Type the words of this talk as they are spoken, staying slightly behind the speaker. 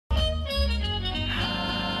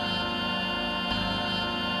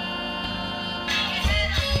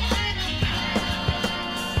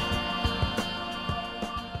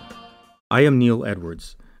I am Neil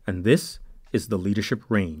Edwards, and this is the Leadership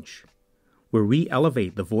Range, where we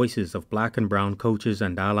elevate the voices of Black and Brown coaches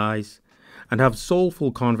and allies and have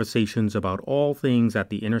soulful conversations about all things at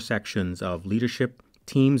the intersections of leadership,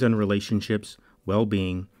 teams and relationships,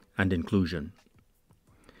 well-being, and inclusion.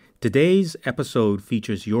 Today's episode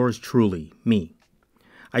features yours truly, me.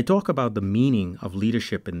 I talk about the meaning of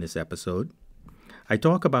leadership in this episode. I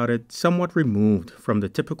talk about it somewhat removed from the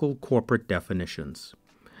typical corporate definitions.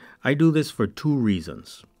 I do this for two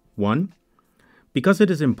reasons. One, because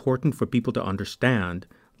it is important for people to understand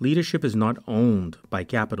leadership is not owned by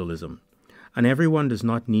capitalism, and everyone does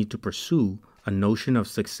not need to pursue a notion of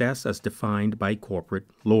success as defined by corporate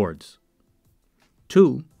lords.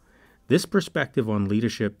 Two, this perspective on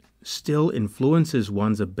leadership still influences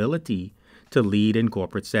one's ability to lead in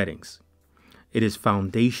corporate settings. It is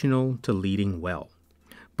foundational to leading well,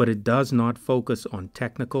 but it does not focus on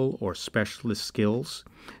technical or specialist skills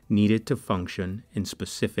needed to function in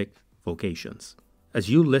specific vocations. As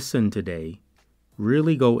you listen today,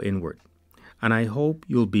 really go inward, and I hope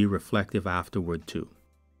you'll be reflective afterward too,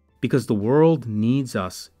 because the world needs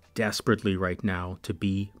us desperately right now to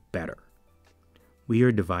be better. We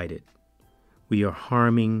are divided. We are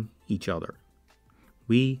harming each other.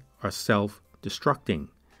 We are self-destructing,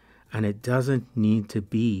 and it doesn't need to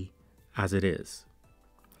be as it is.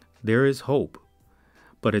 There is hope,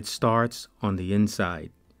 but it starts on the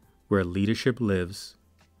inside, where leadership lives,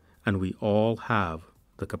 and we all have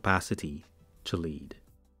the capacity to lead.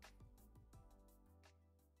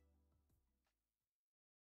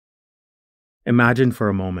 Imagine for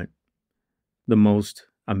a moment the most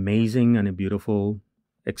amazing and beautiful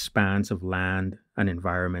expanse of land and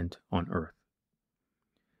environment on Earth,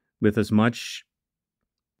 with as much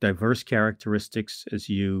diverse characteristics as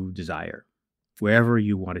you desire, wherever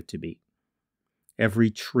you want it to be. Every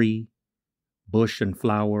tree, bush and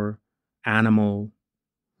flower, animal,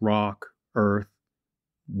 rock, earth,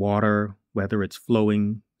 water, whether it's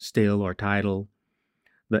flowing, still, or tidal,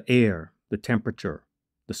 the air, the temperature,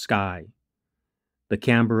 the sky, the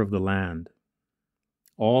camber of the land,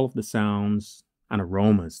 all of the sounds and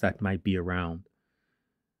aromas that might be around,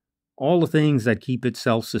 all the things that keep it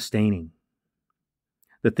self-sustaining,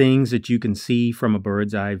 the things that you can see from a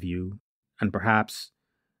bird's eye view, and perhaps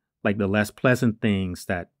like the less pleasant things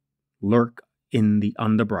that lurk in the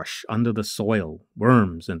underbrush, under the soil,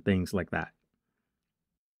 worms and things like that.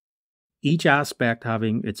 Each aspect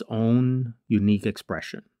having its own unique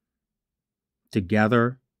expression.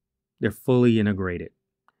 Together, they're fully integrated.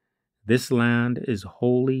 This land is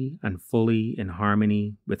wholly and fully in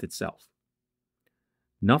harmony with itself.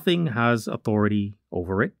 Nothing has authority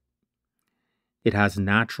over it. It has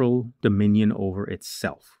natural dominion over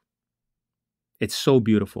itself. It's so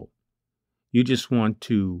beautiful. You just want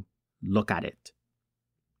to look at it,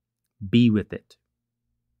 be with it,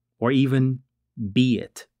 or even be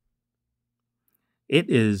it. It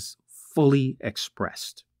is fully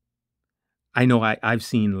expressed. I know I've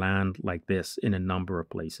seen land like this in a number of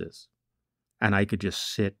places, and I could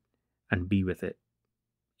just sit and be with it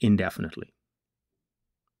indefinitely.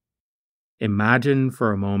 Imagine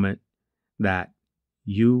for a moment that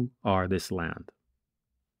you are this land.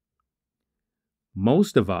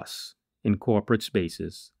 Most of us in corporate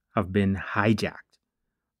spaces have been hijacked,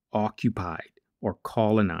 occupied, or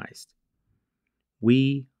colonized.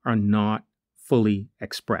 We are not fully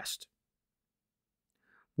expressed.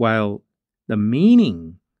 While the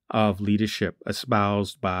meaning of leadership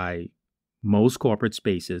espoused by most corporate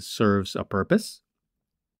spaces serves a purpose,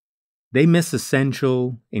 they miss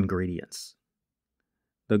essential ingredients.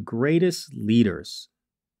 The greatest leaders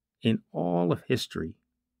in all of history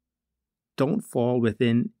don't fall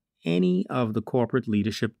within any of the corporate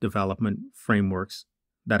leadership development frameworks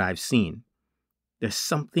that I've seen. There's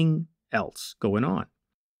something else going on.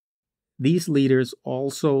 These leaders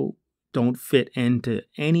also don't fit into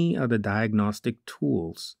any of the diagnostic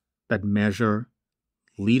tools that measure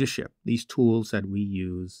leadership, these tools that we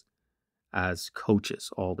use as coaches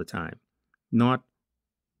all the time. Not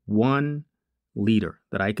one leader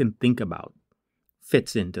that I can think about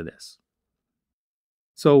fits into this.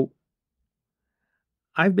 So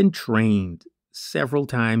I've been trained several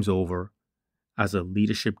times over as a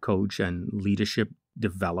leadership coach and leadership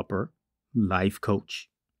developer, life coach.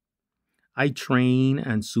 I train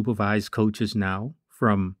and supervise coaches now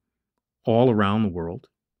from all around the world.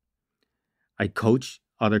 I coach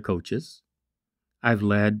other coaches. I've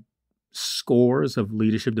led scores of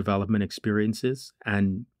leadership development experiences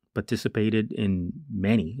and participated in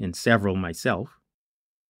several myself.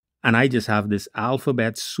 And I just have this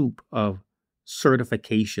alphabet soup of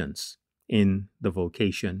certifications in the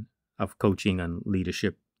vocation of coaching and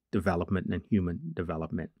leadership development and human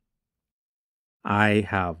development. I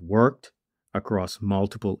have worked across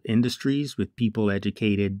multiple industries with people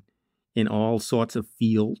educated in all sorts of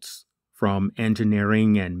fields, from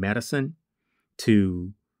engineering and medicine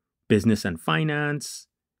to business and finance,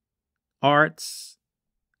 arts,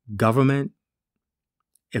 government,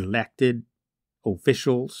 elected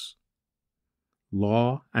officials,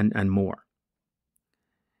 law, and more.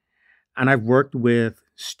 And I've worked with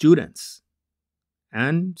students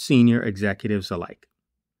and senior executives alike.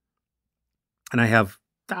 And I have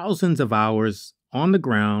thousands of hours on the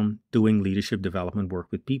ground doing leadership development work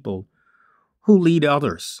with people who lead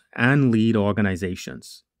others and lead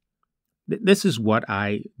organizations. This is what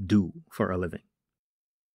I do for a living.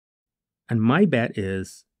 And my bet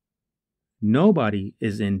is nobody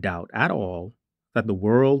is in doubt at all that the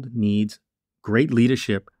world needs great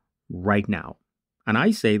leadership right now. And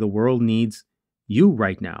I say the world needs you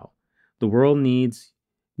right now. The world needs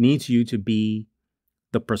you to be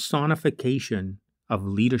the personification of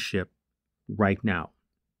leadership right now.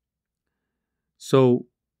 So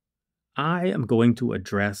I am going to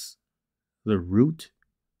address the root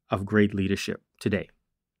of great leadership today.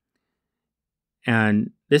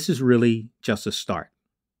 And this is really just a start.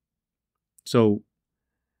 So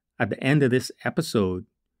at the end of this episode,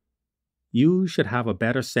 you should have a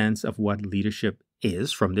better sense of what leadership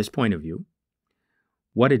is from this point of view,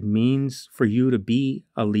 what it means for you to be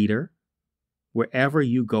a leader wherever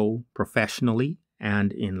you go professionally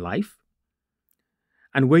and in life,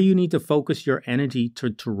 and where you need to focus your energy to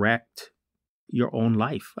direct your own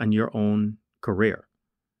life and your own career.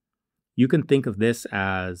 You can think of this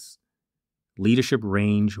as Leadership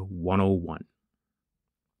Range 101.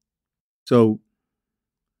 So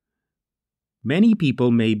many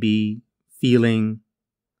people may be feeling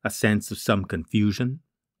a sense of some confusion,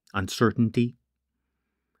 uncertainty,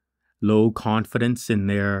 low confidence in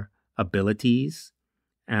their abilities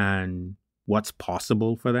and what's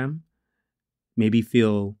possible for them, maybe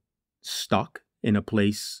feel stuck in a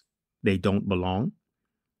place they don't belong,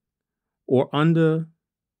 or under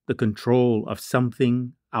the control of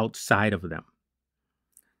something outside of them.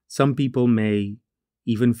 Some people may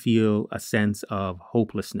even feel a sense of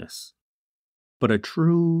hopelessness, but a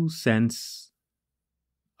true sense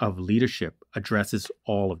of leadership addresses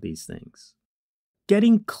all of these things.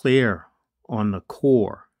 Getting clear on the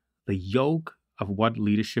core, the yoke of what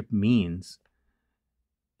leadership means,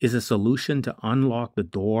 is a solution to unlock the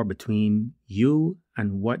door between you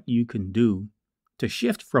and what you can do to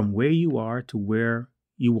shift from where you are to where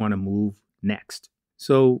you want to move next.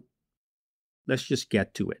 So let's just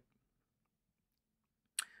get to it.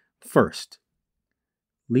 First,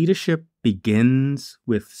 leadership begins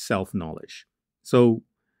with self-knowledge. So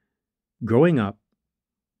growing up,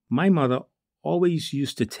 my mother always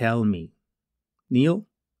used to tell me, Neil,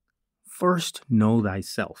 first know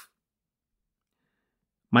thyself.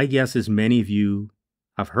 My guess is many of you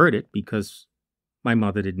have heard it because my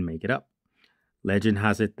mother didn't make it up. Legend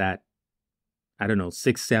has it that,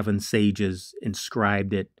 6, 7 sages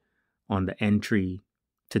inscribed it on the entry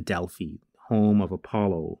to Delphi, home of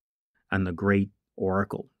Apollo and the great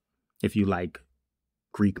oracle, if you like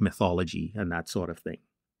Greek mythology and that sort of thing.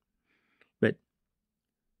 But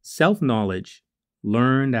self-knowledge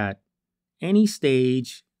learned at any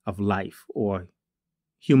stage of life or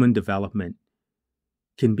human development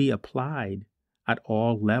can be applied at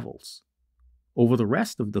all levels over the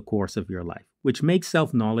rest of the course of your life, which makes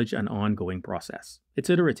self-knowledge an ongoing process. It's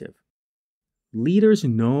iterative. Leaders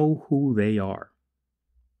know who they are.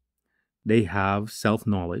 They have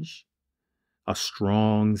self-knowledge, a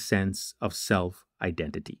strong sense of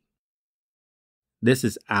self-identity. This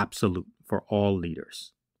is absolute for all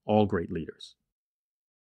leaders, all great leaders.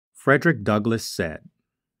 Frederick Douglass said,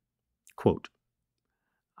 quote,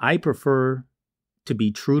 I prefer to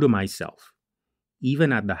be true to myself,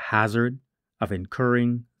 even at the hazard of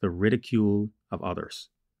incurring the ridicule of others,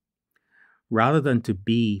 rather than to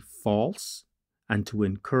be false and to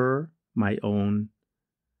incur my own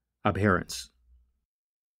abhorrence.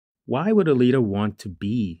 Why would a leader want to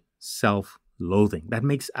be self-loathing? That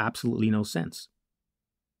makes absolutely no sense.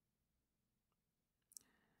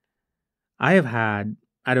 I have had,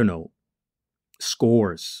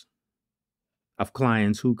 scores of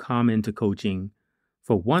clients who come into coaching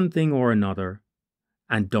for one thing or another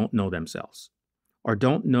and don't know themselves, or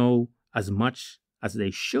don't know as much as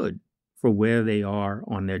they should for where they are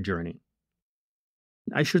on their journey.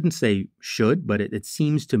 I shouldn't say should, but it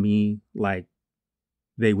seems to me like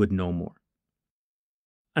they would know more.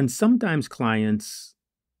 And sometimes clients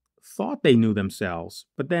thought they knew themselves,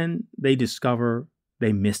 but then they discover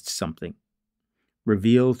they missed something.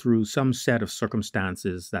 revealed through some set of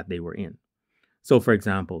circumstances that they were in. So, for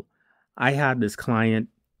example, I had this client,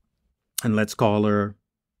 and let's call her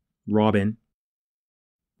Robin.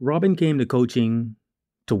 Robin came to coaching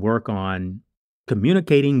to work on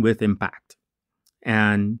communicating with impact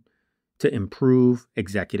and to improve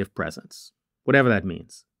executive presence, whatever that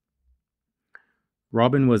means.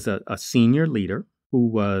 Robin was a senior leader who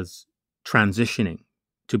was transitioning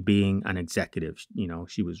to being an executive.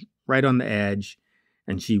 She was right on the edge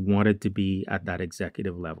and she wanted to be at that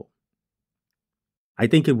executive level. I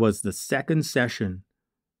think it was the second session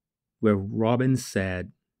where Robin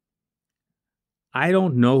said, "I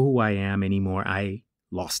don't know who I am anymore. I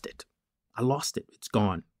lost it. I lost it. It's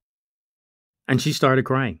gone." And she started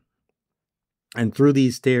crying. And through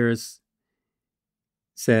these tears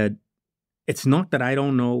said, "It's not that I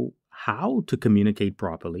don't know how to communicate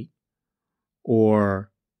properly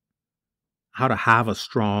or how to have a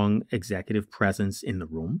strong executive presence in the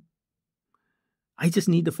room. I just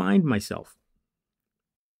need to find myself."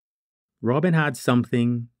 Robin had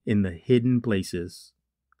something in the hidden places,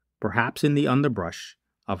 perhaps in the underbrush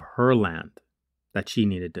of her land, that she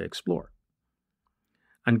needed to explore.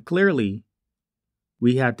 And clearly,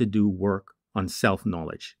 we had to do work on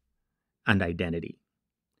self-knowledge and identity.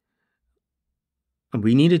 And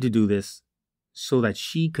we needed to do this so that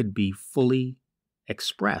she could be fully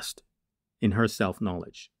expressed in her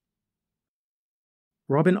self-knowledge.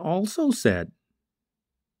 Robin also said,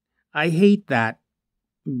 "I hate that ...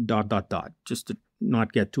 just to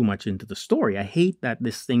not get too much into the story. I hate that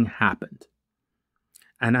this thing happened.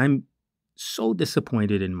 And I'm so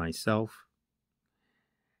disappointed in myself.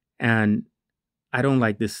 And I don't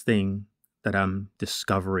like this thing that I'm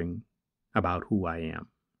discovering about who I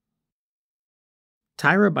am."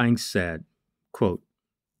 Tyra Banks said, quote,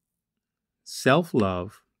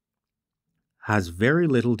 "Self-love has very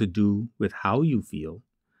little to do with how you feel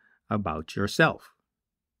about yourself.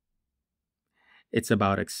 It's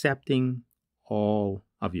about accepting all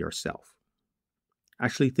of yourself." I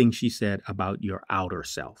actually think she said about your outer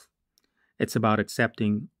self. It's about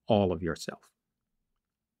accepting all of yourself.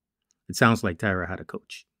 It sounds like Tyra had a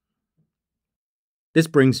coach. This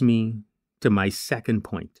brings me to my second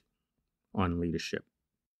point on leadership.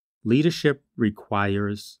 Leadership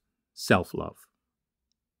requires self-love.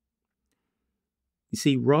 You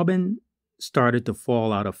see, Robin started to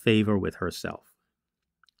fall out of favor with herself.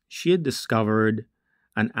 She had discovered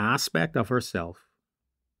an aspect of herself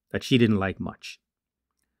that she didn't like much.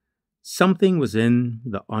 Something was in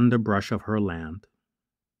the underbrush of her land.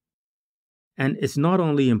 And it's not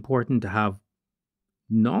only important to have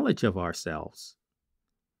knowledge of ourselves,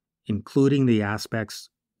 including the aspects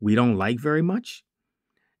we don't like very much,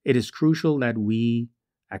 it is crucial that we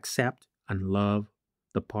accept and love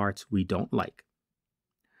the parts we don't like,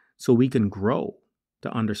 so we can grow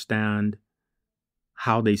to understand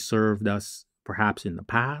how they served us perhaps in the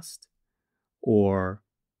past, or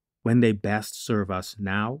when they best serve us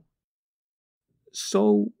now,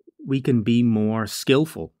 so we can be more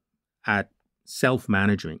skillful at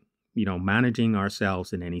self-managing, managing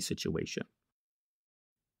ourselves in any situation.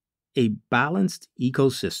 A balanced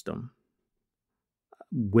ecosystem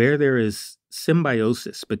where there is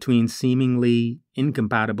symbiosis between seemingly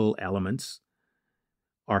incompatible elements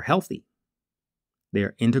are healthy. They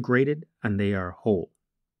are integrated and they are whole.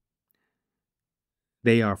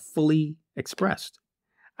 They are fully expressed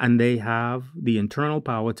and they have the internal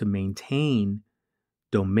power to maintain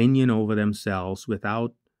dominion over themselves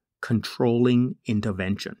without controlling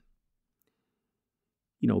intervention.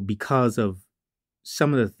 Because of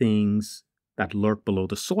some of the things that lurk below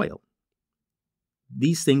the soil.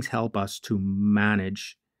 These things help us to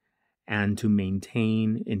manage and to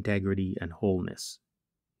maintain integrity and wholeness.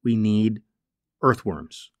 We need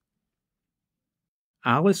earthworms.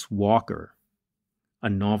 Alice Walker, a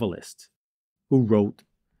novelist who wrote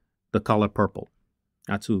The Color Purple,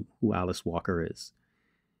 that's who Alice Walker is.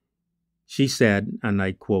 She said, and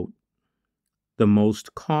I quote, "The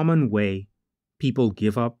most common way people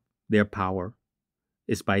give up their power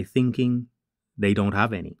is by thinking they don't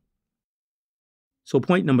have any." So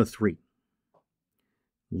point number 3,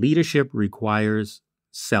 leadership requires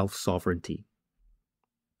self-sovereignty.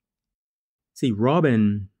 See,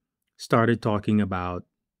 Robin started talking about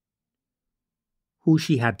who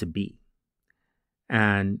she had to be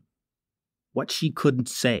and what she couldn't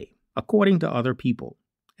say, according to other people,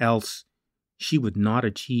 else she would not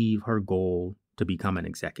achieve her goal to become an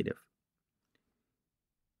executive.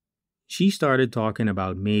 She started talking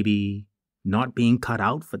about maybe not being cut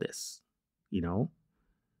out for this,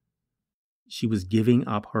 She was giving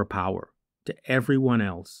up her power to everyone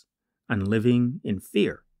else and living in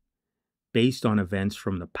fear based on events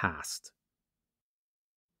from the past,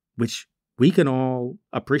 which we can all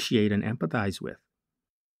appreciate and empathize with.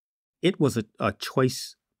 It was a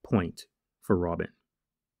choice point for Robin.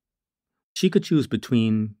 She could choose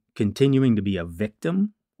between continuing to be a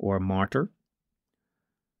victim or a martyr,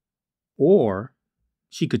 or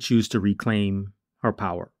she could choose to reclaim her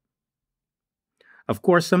power. Of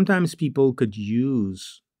course, sometimes people could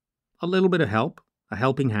use a little bit of help, a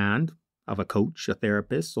helping hand of a coach, a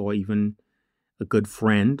therapist, or even a good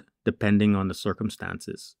friend, depending on the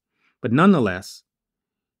circumstances. But nonetheless,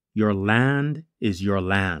 your land is your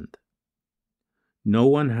land. No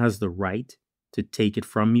one has the right to take it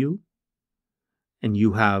from you, and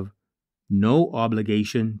you have no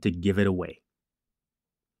obligation to give it away.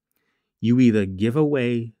 You either give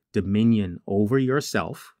away dominion over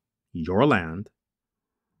yourself, your land,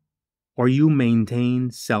 or you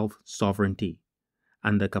maintain self-sovereignty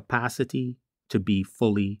and the capacity to be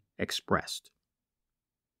fully expressed.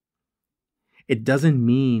 It doesn't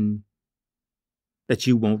mean that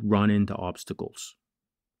you won't run into obstacles.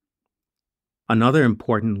 Another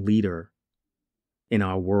important leader in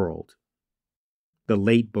our world, the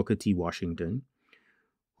late Booker T. Washington,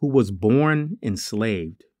 who was born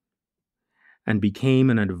enslaved and became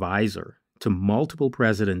an advisor to multiple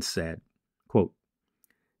presidents, said, quote,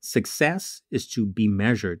 "Success is to be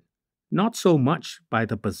measured not so much by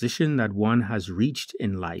the position that one has reached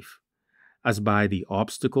in life as by the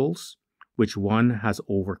obstacles which one has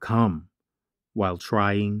overcome while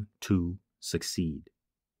trying to succeed."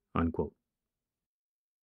 Unquote.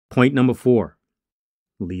 Point number 4,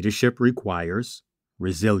 leadership requires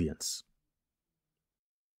resilience.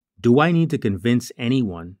 Do I need to convince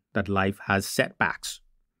anyone that life has setbacks,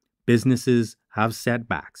 businesses have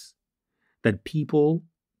setbacks, that people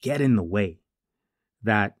get in the way,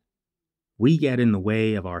 that we get in the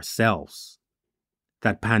way of ourselves,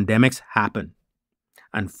 that pandemics happen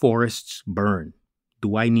and forests burn?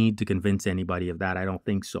 Do I need to convince anybody of that? I don't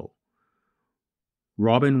think so.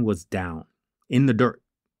 Robin was down in the dirt.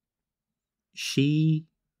 She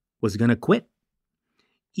was going to quit,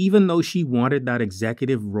 even though she wanted that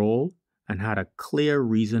executive role and had a clear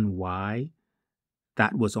reason why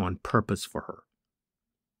that was on purpose for her.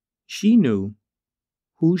 She knew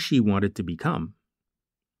who she wanted to become.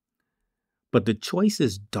 But the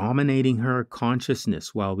choices dominating her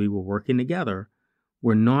consciousness while we were working together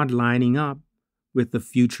were not lining up with the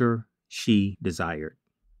future she desired.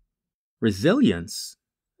 Resilience,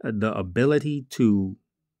 the ability to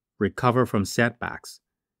recover from setbacks,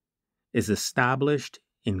 is established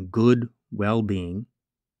in good well-being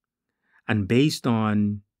and based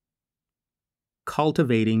on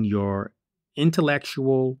cultivating your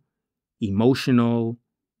intellectual, emotional,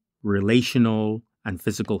 relational, and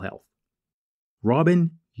physical health.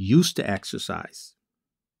 Robin used to exercise.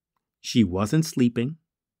 She wasn't sleeping.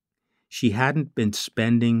 She hadn't been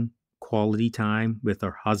spending quality time with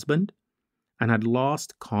her husband and had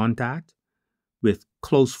lost contact with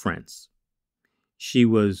close friends. She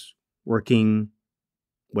was working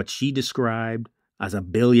what she described as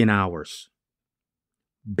 1 billion hours,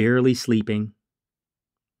 barely sleeping,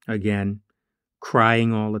 again,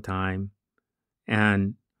 crying all the time,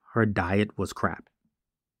 and her diet was crap.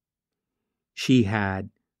 She had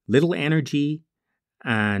little energy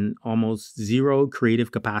and almost zero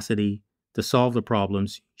creative capacity to solve the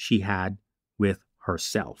problems she had with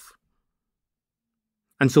herself.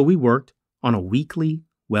 And so we worked on a weekly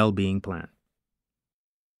well-being plan.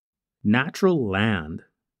 Natural land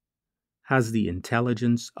has the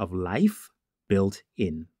intelligence of life built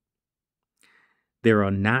in. There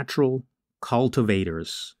are natural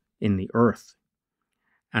cultivators in the earth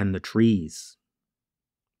and the trees.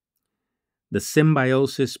 The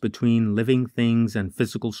symbiosis between living things and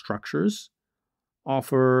physical structures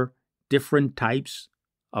offer different types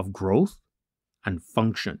of growth and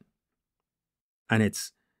function. And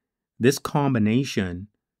it's this combination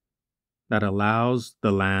that allows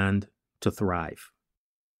the land to thrive.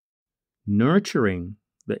 Nurturing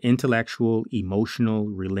the intellectual, emotional,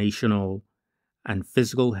 relational, and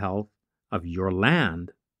physical health of your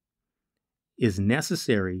land is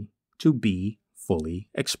necessary to be fully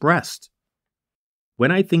expressed.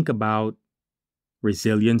 When I think about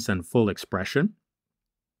resilience and full expression,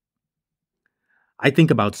 I think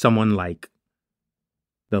about someone like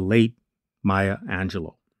the late Maya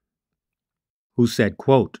Angelou, who said,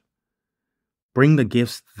 quote, "Bring the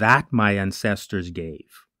gifts that my ancestors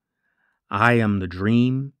gave. I am the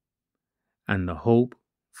dream and the hope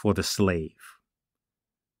for the slave.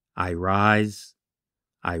 I rise,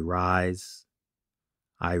 I rise,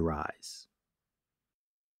 I rise."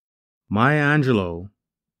 Maya Angelou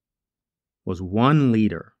was one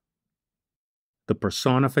leader the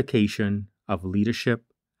personification of leadership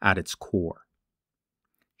at its core.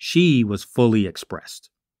 She was fully expressed.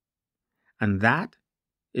 And that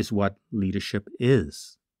is what leadership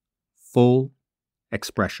is: full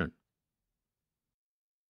expression.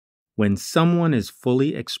 When someone is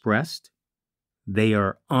fully expressed, they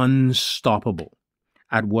are unstoppable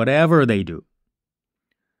at whatever they do.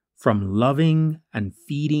 From loving and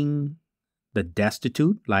feeding the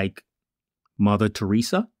destitute, like Mother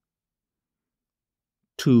Teresa,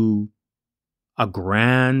 to a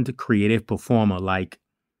grand creative performer like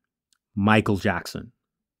Michael Jackson,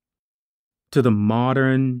 to the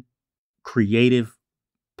modern creative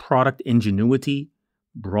product ingenuity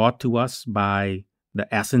brought to us by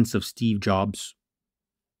the essence of Steve Jobs,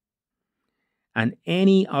 and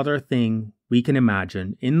any other thing we can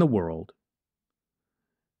imagine in the world,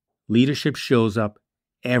 leadership shows up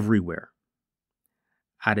everywhere.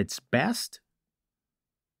 At its best,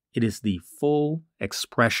 it is the full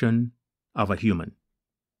expression of a human.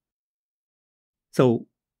 So,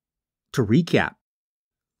 to recap,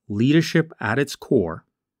 leadership at its core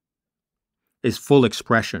is full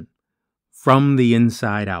expression from the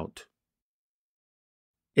inside out.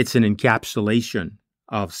 It's an encapsulation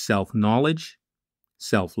of self-knowledge,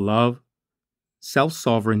 self-love,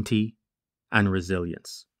 self-sovereignty, and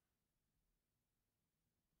resilience.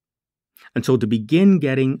 And so to begin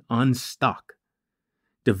getting unstuck,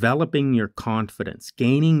 developing your confidence,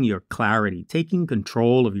 gaining your clarity, taking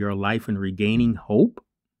control of your life, and regaining hope,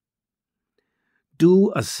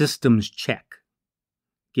 do a systems check.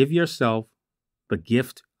 Give yourself the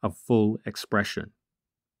gift of full expression.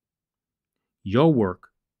 Your work,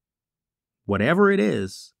 whatever it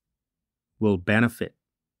is, will benefit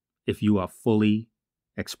if you are fully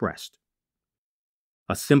expressed.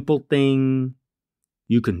 A simple thing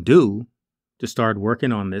you can do to start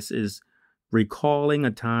working on this is recalling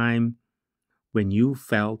a time when you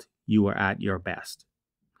felt you were at your best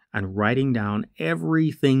and writing down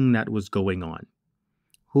everything that was going on.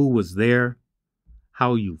 Who was there,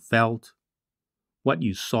 how you felt, what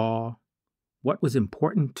you saw, what was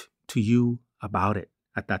important to you about it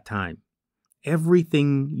at that time.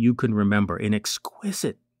 Everything you can remember in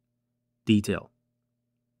exquisite detail.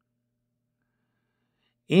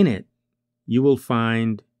 In it, you will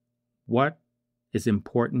find what is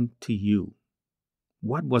important to you,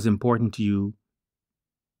 what was important to you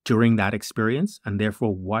during that experience, and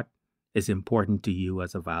therefore what is important to you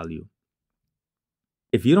as a value.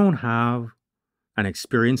 If you don't have an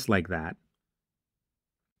experience like that,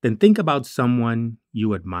 then think about someone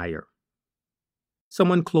you admire,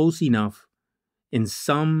 someone close enough in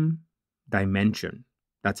some dimension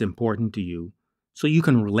that's important to you so you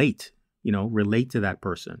can relate to that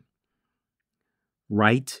person.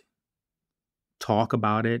 Write, talk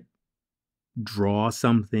about it, draw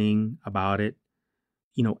something about it,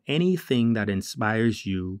 anything that inspires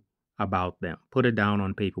you about them. Put it down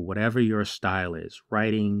on paper, whatever your style is,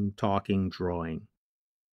 writing, talking, drawing.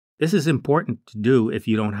 This is important to do if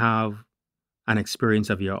you don't have an experience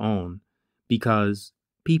of your own, because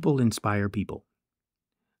people inspire people.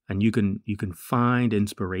 And you can find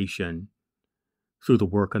inspiration through the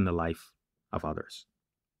work and the life of others.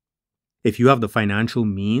 If you have the financial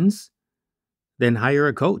means, then hire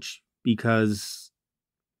a coach, because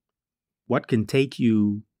what can take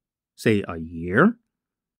you, say, a year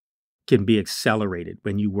can be accelerated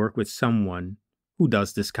when you work with someone who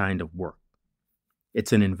does this kind of work.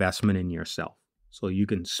 It's an investment in yourself, so you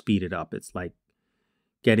can speed it up. It's like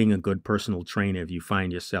getting a good personal trainer if you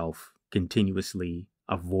find yourself continuously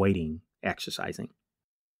avoiding exercising.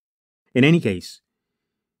 In any case,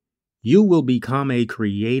 you will become a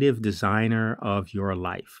creative designer of your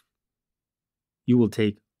life. You will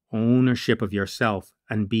take ownership of yourself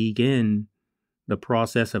and begin the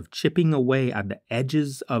process of chipping away at the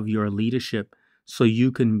edges of your leadership so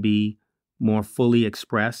you can be more fully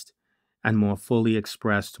expressed and more fully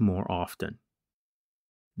expressed more often.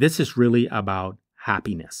 This is really about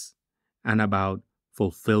happiness and about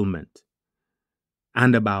fulfillment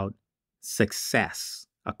and about success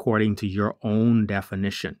according to your own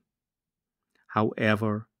definition,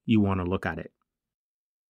 however you want to look at it.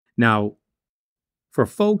 Now, for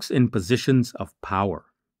folks in positions of power,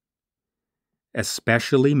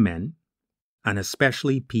 especially men, and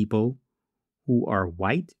especially people who are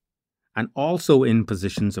white and also in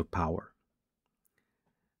positions of power.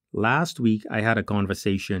 Last week, I had a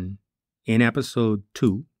conversation in episode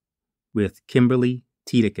 2 with Kimberly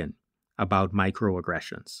Tiedekin about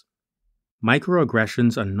microaggressions.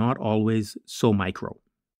 Microaggressions are not always so micro.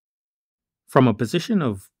 From a position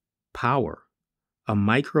of power, a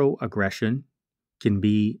microaggression can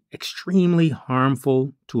be extremely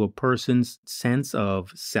harmful to a person's sense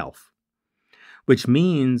of self, which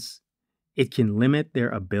means it can limit their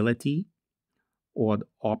ability or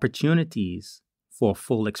opportunities for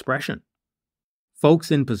full expression.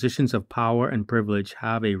 Folks in positions of power and privilege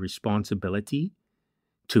have a responsibility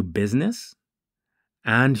to business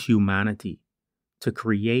and humanity to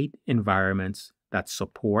create environments that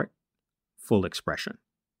support full expression.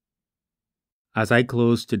 As I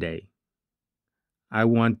close today, I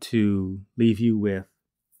want to leave you with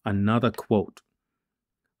another quote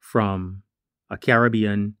from a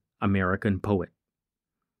Caribbean American poet,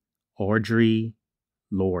 Audre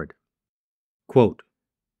Lorde. Quote,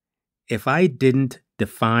 "If I didn't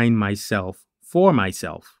define myself for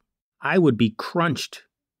myself, I would be crunched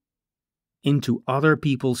into other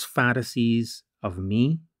people's fantasies of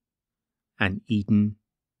me and eaten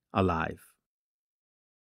alive."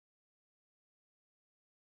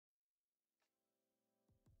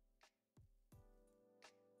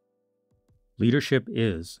 Leadership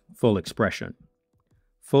is full expression,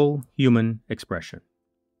 full human expression.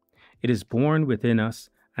 It is born within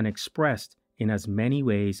us and expressed in as many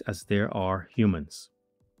ways as there are humans,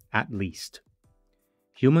 at least.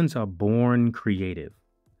 Humans are born creative.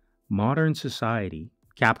 Modern society,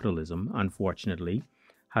 capitalism, unfortunately,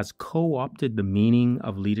 has co-opted the meaning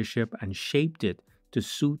of leadership and shaped it to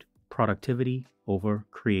suit productivity over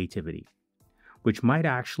creativity, which might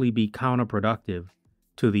actually be counterproductive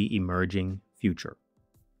to the emerging future.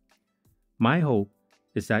 My hope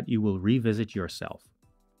is that you will revisit yourself,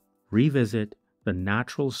 revisit the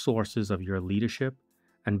natural sources of your leadership,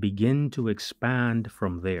 and begin to expand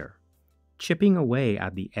from there, chipping away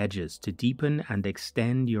at the edges to deepen and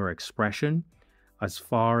extend your expression as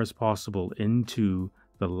far as possible into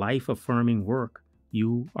the life-affirming work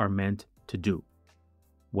you are meant to do,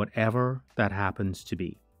 whatever that happens to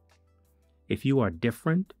be. If you are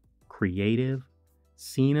different, creative,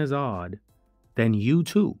 seen as odd, then you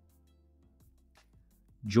too.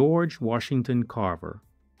 George Washington Carver,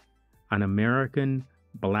 an American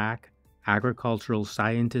Black agricultural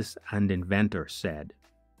scientist and inventor, said,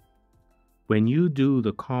 "When you do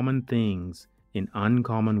the common things in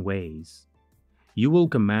uncommon ways, you will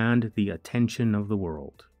command the attention of the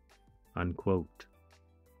world." Unquote.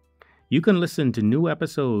 You can listen to new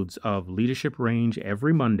episodes of Leadership Range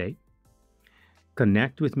every Monday.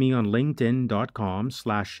 Connect with me on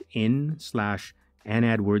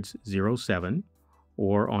linkedin.com/in/NEdwards07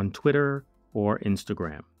 or on Twitter or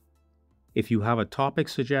Instagram. If you have a topic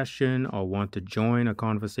suggestion or want to join a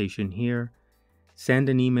conversation here, send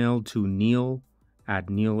an email to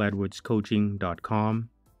neil@neiledwardscoaching.com.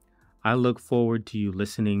 I look forward to you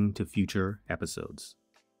listening to future episodes.